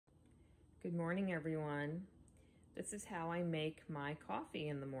Good morning, everyone. This is how I make my coffee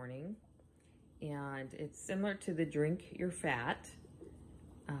in the morning, and it's similar to the drink your fat,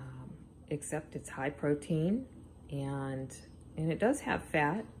 except it's high protein and it does have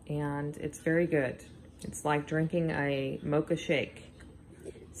fat, and it's very good. It's like drinking a Mocha shake.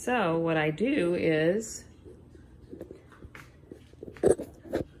 So what I do is,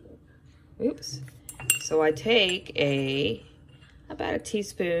 so I take about a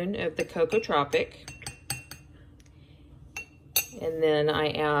teaspoon of the Cocoa Tropic, and then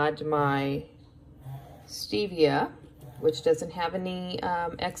I add my stevia, which doesn't have any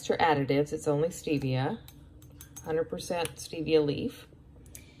extra additives. It's only stevia, 100% stevia leaf.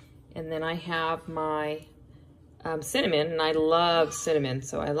 And then I have my cinnamon, and I love cinnamon,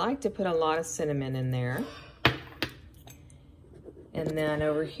 so I like to put a lot of cinnamon in there. And then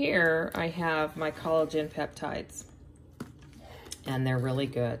over here, I have my collagen peptides, and they're really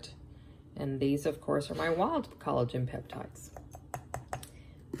good. And these, of course, are my wild collagen peptides.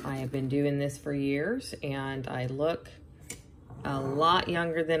 I have been doing this for years, and I look a lot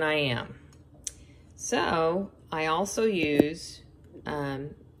younger than I am. So I also use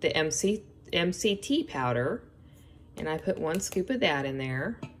the MCT powder, and I put 1 scoop of that in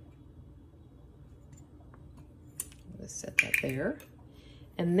there. Let's set that there.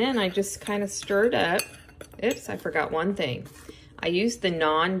 And then I just kind of stir it up. Oops, I forgot one thing. I use the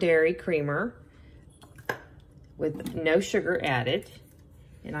non-dairy creamer with no sugar added,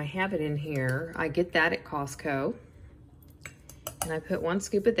 and I have it in here. I get that at Costco. And I put 1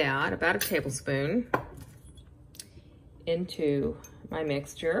 scoop of that, about a tablespoon, into my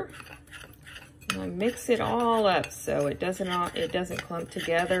mixture. And I mix it all up so it doesn't clump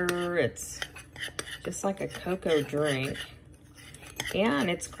together. It's just like a cocoa drink. And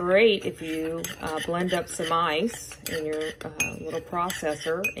it's great if you blend up some ice in your little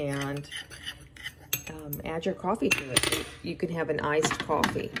processor and add your coffee to it. So you can have an iced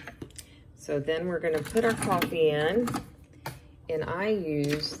coffee. So then we're going to put our coffee in, and I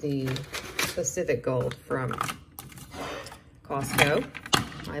use the Pacific Gold from Costco.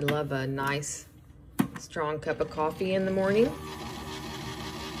 I love a nice strong cup of coffee in the morning.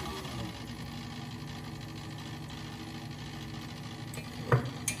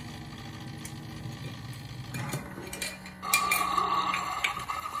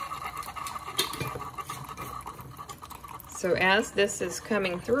 So as this is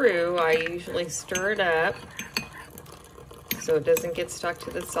coming through, I usually stir it up so it doesn't get stuck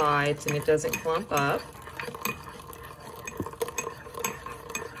to the sides and it doesn't clump up.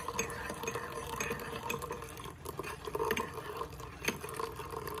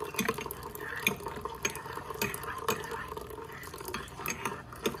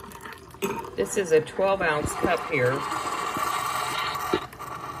 This is a 12-ounce cup here.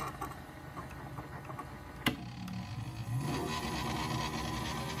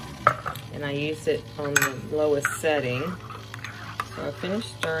 And I use it on the lowest setting. So I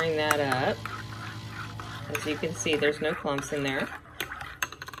finished stirring that up. As you can see, there's no clumps in there.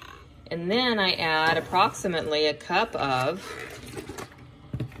 And then I add approximately a cup of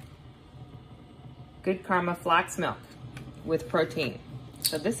Good Karma flax milk with protein.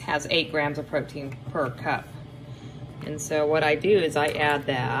 So this has 8 grams of protein per cup. And so what I do is I add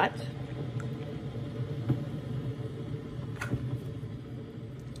that.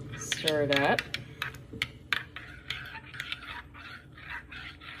 Stir it up.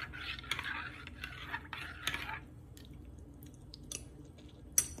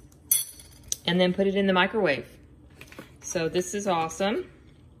 And then put it in the microwave. So this is awesome.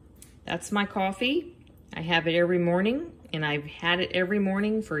 That's my coffee. I have it every morning, and I've had it every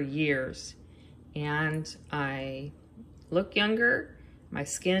morning for years. And I look younger, my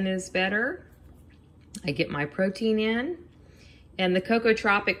skin is better, I get my protein in. And the Cocoa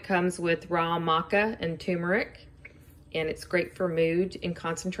Tropic comes with raw maca and turmeric, and it's great for mood and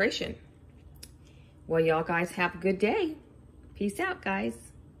concentration. Well, y'all guys have a good day. Peace out, guys.